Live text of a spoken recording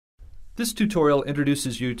This tutorial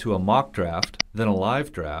introduces you to a mock draft, then a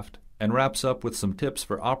live draft, and wraps up with some tips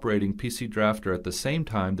for operating PC Drafter at the same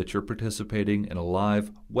time that you're participating in a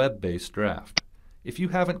live web-based draft. If you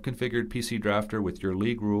haven't configured PC Drafter with your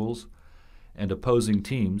league rules and opposing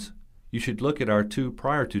teams, you should look at our 2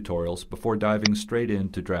 prior tutorials before diving straight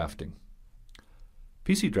into drafting.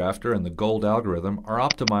 PC Drafter and the Gold algorithm are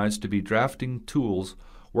optimized to be drafting tools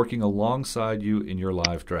working alongside you in your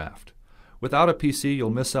live draft. Without a PC, you'll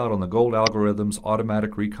miss out on the Gold algorithm's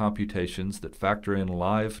automatic recomputations that factor in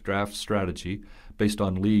live draft strategy based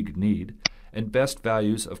on league need and best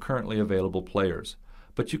values of currently available players.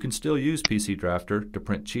 But you can still use PC Drafter to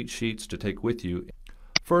print cheat sheets to take with you.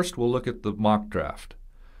 First, we'll look at the mock draft.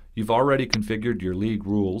 You've already configured your league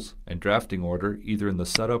rules and drafting order either in the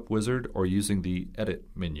Setup Wizard or using the Edit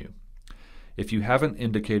menu. If you haven't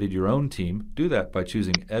indicated your own team, do that by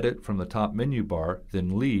choosing Edit from the top menu bar,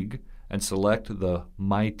 then League, and select the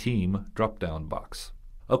My Team drop-down box.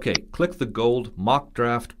 Okay, click the Gold Mock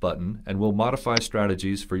Draft button and we'll modify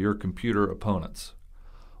strategies for your computer opponents.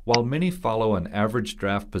 While many follow an average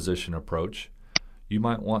draft position approach, you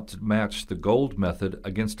might want to match the Gold method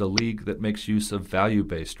against a league that makes use of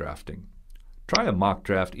value-based drafting. Try a mock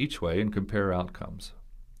draft each way and compare outcomes.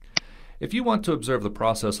 If you want to observe the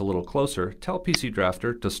process a little closer, tell PC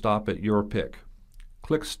Drafter to stop at your pick.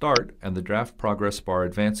 Click Start and the draft progress bar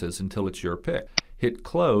advances until it's your pick. Hit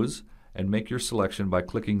Close and make your selection by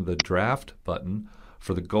clicking the Draft button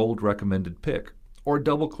for the Gold recommended pick, or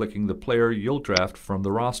double-clicking the player you'll draft from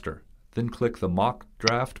the roster. Then click the Mock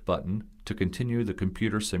Draft button to continue the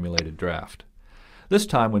computer-simulated draft. This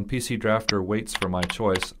time, when PC Drafter waits for my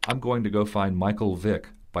choice, I'm going to go find Michael Vick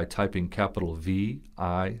by typing capital V-I-C-K.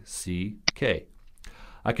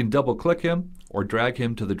 I can double-click him or drag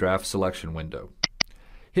him to the draft selection window.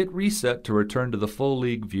 Hit Reset to return to the full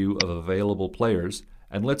league view of available players,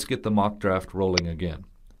 and let's get the mock draft rolling again.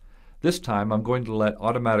 This time, I'm going to let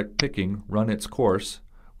automatic picking run its course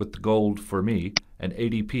with the Gold for me and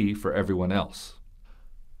ADP for everyone else.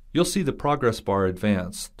 You'll see the progress bar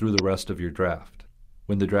advance through the rest of your draft.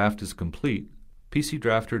 When the draft is complete, PC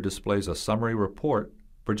Drafter displays a summary report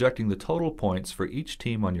projecting the total points for each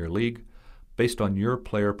team on your league based on your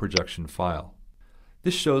player projection file.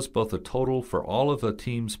 This shows both a total for all of a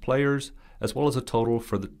team's players as well as a total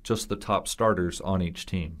for just the top starters on each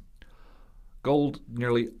team. Gold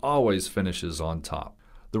nearly always finishes on top.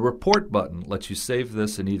 The Report button lets you save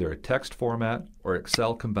this in either a text format or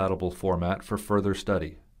Excel-compatible format for further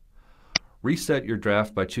study. Reset your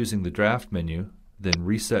draft by choosing the Draft menu, then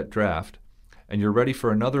Reset Draft, and you're ready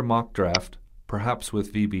for another mock draft, perhaps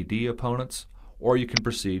with VBD opponents, or you can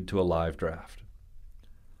proceed to a live draft.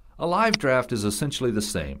 A live draft is essentially the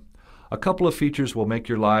same. A couple of features will make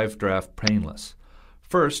your live draft painless.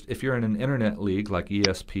 First, if you're in an internet league like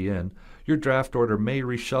ESPN, your draft order may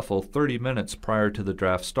reshuffle 30 minutes prior to the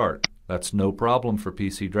draft start. That's no problem for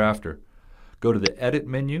PC Drafter. Go to the Edit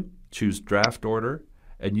menu, choose Draft Order,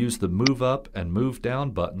 and use the Move Up and Move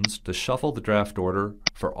Down buttons to shuffle the draft order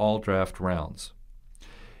for all draft rounds.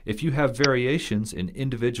 If you have variations in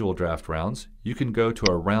individual draft rounds, you can go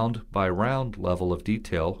to a round-by-round level of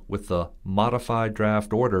detail with the Modify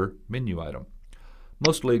Draft Order menu item.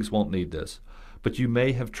 Most leagues won't need this, but you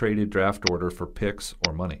may have traded draft order for picks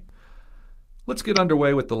or money. Let's get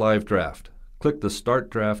underway with the live draft. Click the Start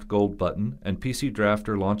Draft Gold button and PC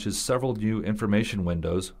Drafter launches several new information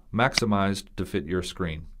windows maximized to fit your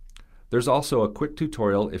screen. There's also a quick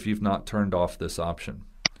tutorial if you've not turned off this option.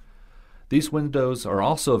 These windows are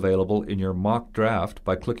also available in your mock draft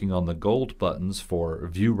by clicking on the Gold buttons for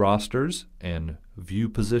View Rosters and View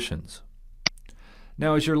Positions.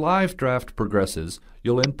 Now, as your live draft progresses,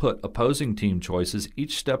 you'll input opposing team choices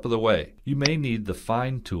each step of the way. You may need the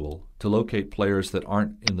Find tool to locate players that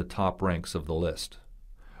aren't in the top ranks of the list.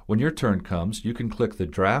 When your turn comes, you can click the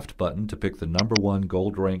Draft button to pick the number 1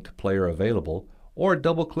 gold-ranked player available, or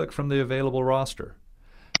double-click from the available roster.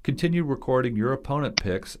 Continue recording your opponent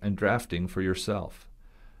picks and drafting for yourself.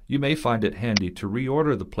 You may find it handy to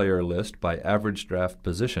reorder the player list by average draft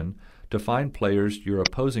position to find players your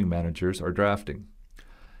opposing managers are drafting.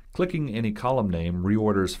 Clicking any column name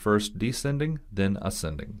reorders first descending, then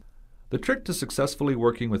ascending. The trick to successfully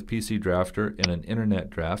working with PC Drafter in an internet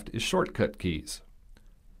draft is shortcut keys.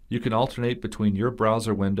 You can alternate between your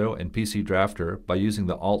browser window and PC Drafter by using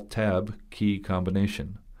the Alt-Tab key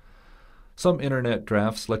combination. Some internet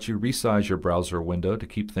drafts let you resize your browser window to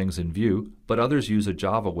keep things in view, but others use a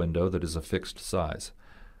Java window that is a fixed size.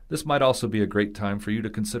 This might also be a great time for you to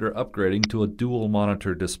consider upgrading to a dual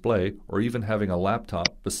monitor display or even having a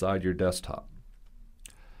laptop beside your desktop.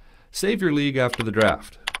 Save your league after the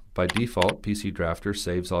draft. By default, PC Drafter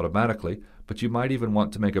saves automatically, but you might even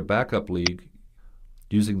want to make a backup league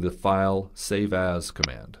using the File Save As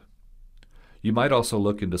command. You might also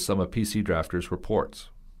look into some of PC Drafter's reports.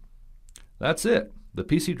 That's it. The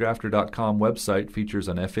PCDrafter.com website features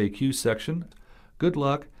an FAQ section. Good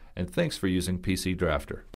luck, and thanks for using PC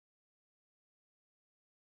Drafter.